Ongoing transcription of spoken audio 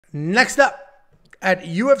Next up, at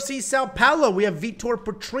UFC Sao Paulo, we have Vitor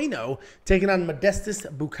Petrino taking on Modestas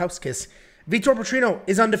Bukauskas. Vitor Petrino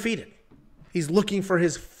is undefeated. He's looking for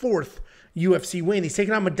his 4th UFC win. He's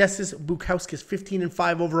taking on Modestas Bukauskas,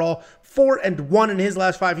 15-5 overall, 4-1 in his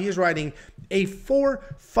last 5. He is riding a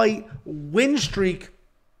 4-fight win streak.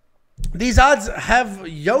 These odds have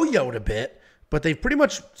yo-yoed a bit, but they've pretty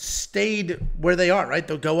much stayed where they are, right?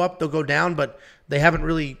 They'll go up, they'll go down, but they haven't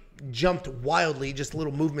really jumped wildly, just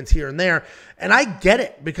little movements here and there. And I get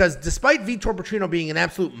it, because despite Vitor Petrino being an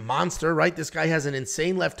absolute monster, right? This guy has an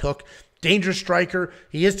insane left hook, dangerous striker.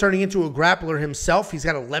 He is turning into a grappler himself. He's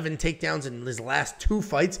got 11 takedowns in his last 2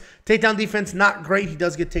 fights. Takedown defense, not great. He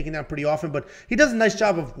does get taken down pretty often, but he does a nice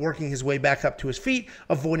job of working his way back up to his feet,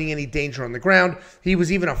 avoiding any danger on the ground. He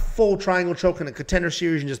was even a full triangle choke in a Contender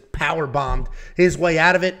Series and just power bombed his way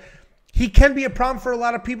out of it. He can be a problem for a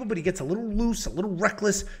lot of people, but he gets a little loose, a little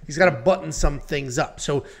reckless. He's got to button some things up.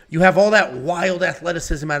 So you have all that wild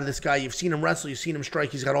athleticism out of this guy. You've seen him wrestle. You've seen him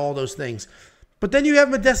strike. He's got all those things. But then you have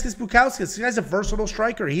Modestas Bukauskas. This guy's a versatile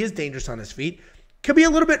striker. He is dangerous on his feet. Could be a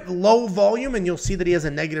little bit low volume, and you'll see that he has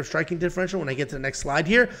a negative striking differential when I get to the next slide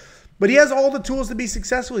here. But he has all the tools to be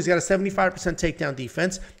successful. He's got a 75% takedown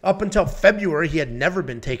defense. Up until February, he had never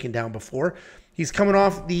been taken down before. He's coming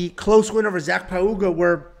off the close win over Zach Pauga,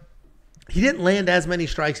 where he didn't land as many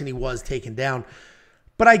strikes and he was taken down.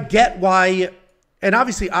 But I get why, and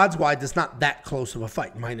obviously odds-wise, it's not that close of a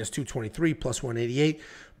fight. Minus 223, plus 188.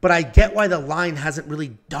 But I get why the line hasn't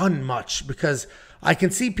really done much, because I can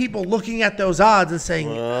see people looking at those odds and saying,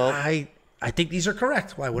 well, I think these are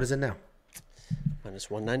correct. Why? What is it now? Minus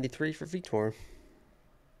 193 for Vitor.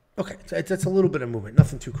 Okay, so that's a little bit of movement.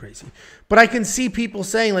 Nothing too crazy. But I can see people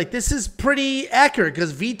saying, like, this is pretty accurate,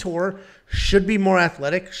 because Vitor should be more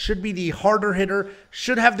athletic, should be the harder hitter,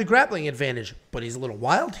 should have the grappling advantage. But he's a little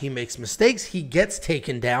wild. He makes mistakes. He gets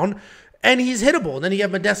taken down. And he's hittable. And then you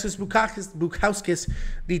have Modestas Bukauskas,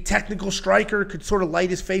 the technical striker, could sort of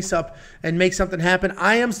light his face up and make something happen.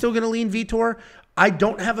 I am still going to lean Vitor. I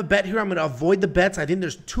don't have a bet here. I'm going to avoid the bets. I think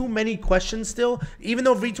there's too many questions still. Even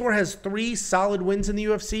though Vitor has 3 solid wins in the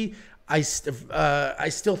UFC, I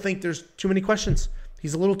still think there's too many questions.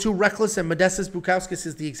 He's a little too reckless, and Modestas Bukauskas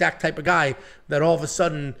is the exact type of guy that all of a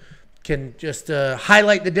sudden can just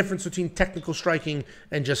highlight the difference between technical striking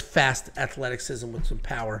and just fast athleticism with some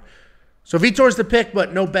power. So Vitor's the pick,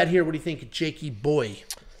 but no bet here. What do you think, Jakey boy?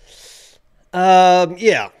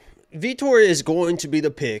 Yeah, Vitor is going to be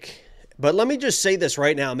the pick. But let me just say this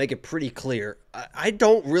right now and make it pretty clear. I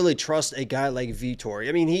don't really trust a guy like Vitor.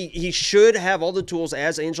 I mean, he should have all the tools,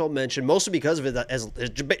 as Angel mentioned, mostly because of it, as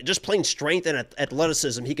just plain strength and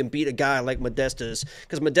athleticism. He can beat a guy like Modestas,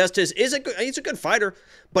 because Modestas he's a good fighter,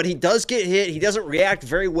 but he does get hit. He doesn't react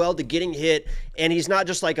very well to getting hit, and he's not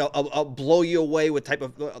just like a blow you away with type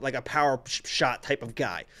of like a power shot type of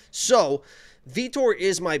guy. So Vitor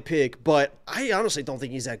is my pick, but I honestly don't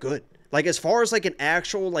think he's that good. Like, as far as like an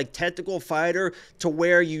actual like technical fighter to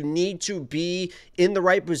where you need to be in the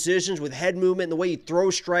right positions with head movement and the way you throw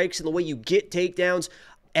strikes and the way you get takedowns,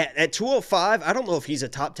 at 205, I don't know if he's a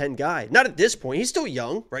top 10 guy. Not at this point. He's still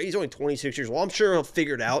young, right? He's only 26 years old. I'm sure he'll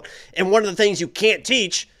figure it out. And one of the things you can't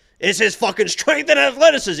teach is his fucking strength and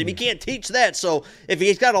athleticism. He can't teach that. So if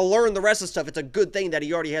he's got to learn the rest of the stuff, it's a good thing that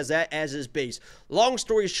he already has that as his base. Long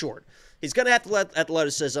story short, he's going to have to let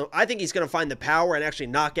athleticism. I think he's going to find the power and actually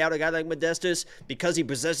knock out a guy like Modestas because he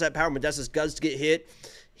possesses that power. Modestas does get hit.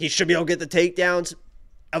 He should be able to get the takedowns.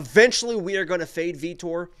 Eventually, we are going to fade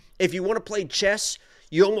Vitor. If you want to play chess,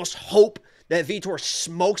 you almost hope that Vitor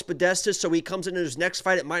smokes Modestas so he comes into his next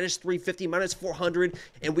fight at minus 350, minus 400,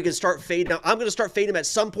 and we can start fading. Now, I'm going to start fading him at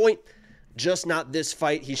some point, just not this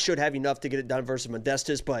fight. He should have enough to get it done versus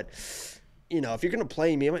Modestas, but you know, if you're going to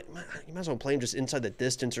play him, you might as well play him just inside the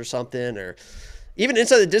distance or something, or even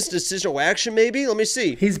inside the distance decisional action maybe. Let me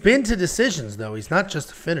see. He's been to decisions, though. He's not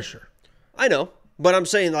just a finisher. I know, but I'm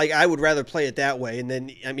saying, like, I would rather play it that way. And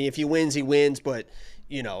then, I mean, if he wins, he wins. But,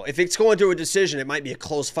 you know, if it's going to a decision, it might be a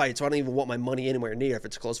close fight. So I don't even want my money anywhere near. If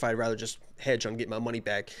it's a close fight, I'd rather just hedge on getting my money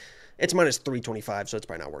back. It's minus 325, so it's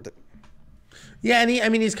probably not worth it. Yeah,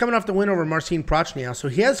 and he's coming off the win over Marcin Prochniel, so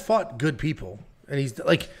he has fought good people. And he's,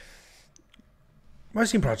 like,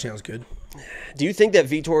 Marcin Prochniel is good. Do you think that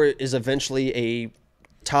Vitor is eventually a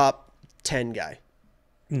top 10 guy?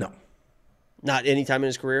 No. Not any time in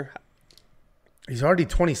his career? He's already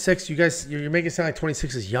 26. You guys, you're making it sound like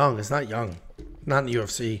 26 is young. It's not young. Not in the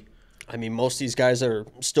UFC. I mean, most of these guys are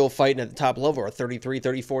still fighting at the top level are 33,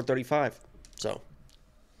 34, 35. So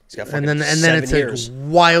he's got fucking 7 years. A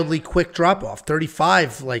wildly quick drop off.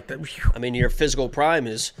 35, like that. I mean, your physical prime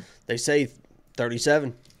is, they say,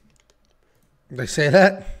 37. They say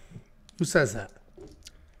that? Who says that?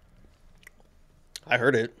 I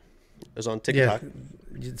heard it. It was on TikTok.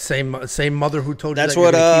 Yeah, same mother who told That's you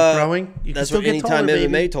that what, you're gonna keep growing. You that's can what still get taller, Anytime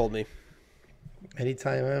baby. MMA told me.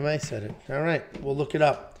 Anytime MMA said it. All right, we'll look it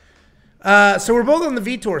up. So we're both on the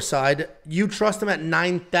Vitor side. You trust him at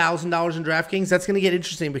 $9,000 in DraftKings. That's going to get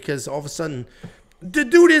interesting because all of a sudden, the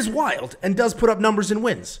dude is wild and does put up numbers and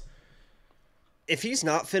wins. If he's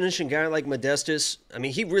not finishing a guy like Modestas, I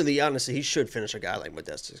mean, he really, honestly, he should finish a guy like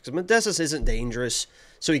Modestas because Modestas isn't dangerous,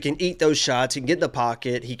 so he can eat those shots. He can get in the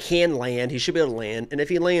pocket. He can land. He should be able to land. And if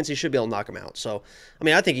he lands, he should be able to knock him out. So, I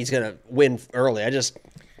mean, I think he's going to win early. I just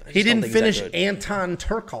he didn't don't think he's finish that good. Anton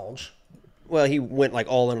Turkalj. Well, he went like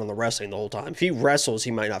all in on the wrestling the whole time. If he wrestles,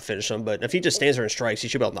 he might not finish him, but if he just stands there and strikes, he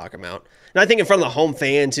should be able to knock him out. And I think in front of the home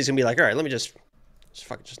fans, he's going to be like, all right, let me just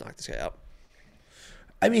fucking just knock this guy out.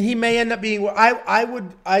 I mean, he may end up being.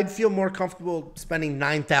 I'd feel more comfortable spending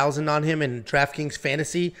 $9,000 on him in DraftKings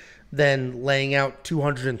Fantasy than laying out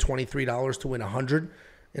 $223 to win $100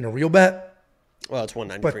 in a real bet. Well, it's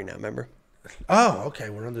 $193 now, remember? Oh, okay,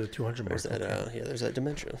 we're under the 200 mark. There's that, Okay. yeah, there's that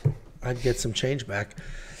dementia. I'd get some change back.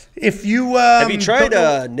 If you Have you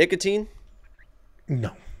tried nicotine?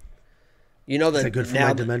 No. You know that Is that good for now,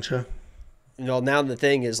 my dementia? you know, now the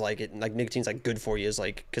thing is like nicotine's like good for you is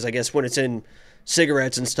like because I guess when it's in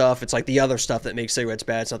cigarettes and stuff, it's like the other stuff that makes cigarettes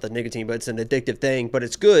bad. It's not the nicotine, but it's an addictive thing. But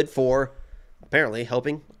it's good for apparently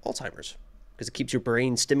helping Alzheimer's because it keeps your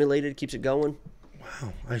brain stimulated, keeps it going.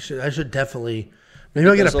 Wow, I should definitely. Maybe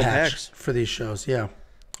I'll get a those little patch packs. for these shows. Yeah,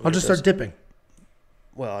 I'll just start dipping.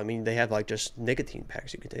 Well, I mean, they have like just nicotine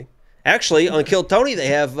packs you can take. Actually, on Kill Tony, they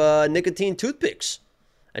have nicotine toothpicks.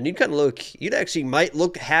 And you'd kind of look, you'd actually might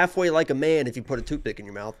look halfway like a man if you put a toothpick in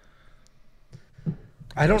your mouth.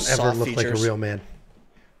 I don't ever Soft look like a features. real man.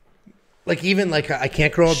 Like even like I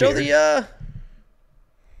can't grow a Show beard.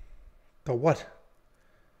 The what?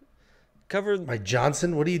 Cover My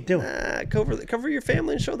Johnson? What are you doing? cover your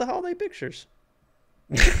family and show the holiday pictures.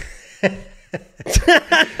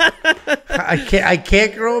 I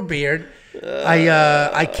can't grow a beard.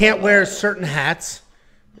 I can't wear certain hats.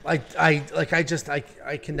 I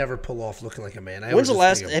can never pull off looking like a man. When's the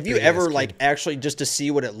last? Have you ever like actually just to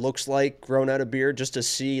see what it looks like grown out a beard, just to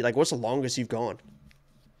see like what's the longest you've gone?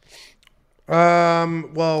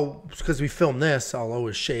 Well, because we film this, I'll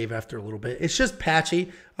always shave after a little bit. It's just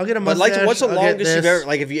patchy. I'll get a But mustache. like, what's the I'll get longest you've this. ever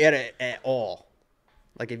like if you had it at all?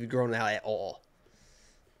 Like if you've grown out at all?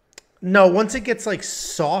 No, once it gets like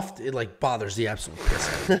soft, it like bothers the absolute piss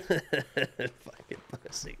out of me. Fucking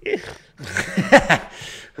pussy.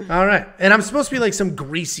 All right, and I'm supposed to be like some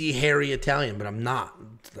greasy, hairy Italian, but I'm not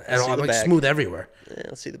at all. I'm the like back. smooth everywhere. Yeah,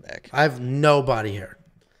 let's see the back. I have no body hair,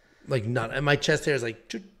 like none, and my chest hair is like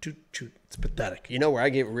choot choot choot. It's pathetic. You know where I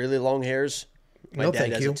get really long hairs? My No, dad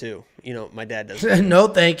thank does you. it too. You know, my dad does it. No,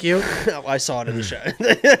 thank you. I saw it in the show.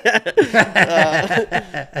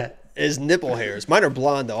 His nipple hairs. Mine are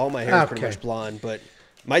blonde though. All my hair is pretty Okay. much blonde, but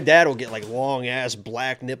my dad will get like long ass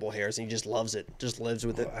black nipple hairs and he just loves it. Just lives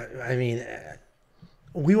with it. I mean,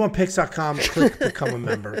 we want picks.com. Click become a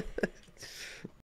member.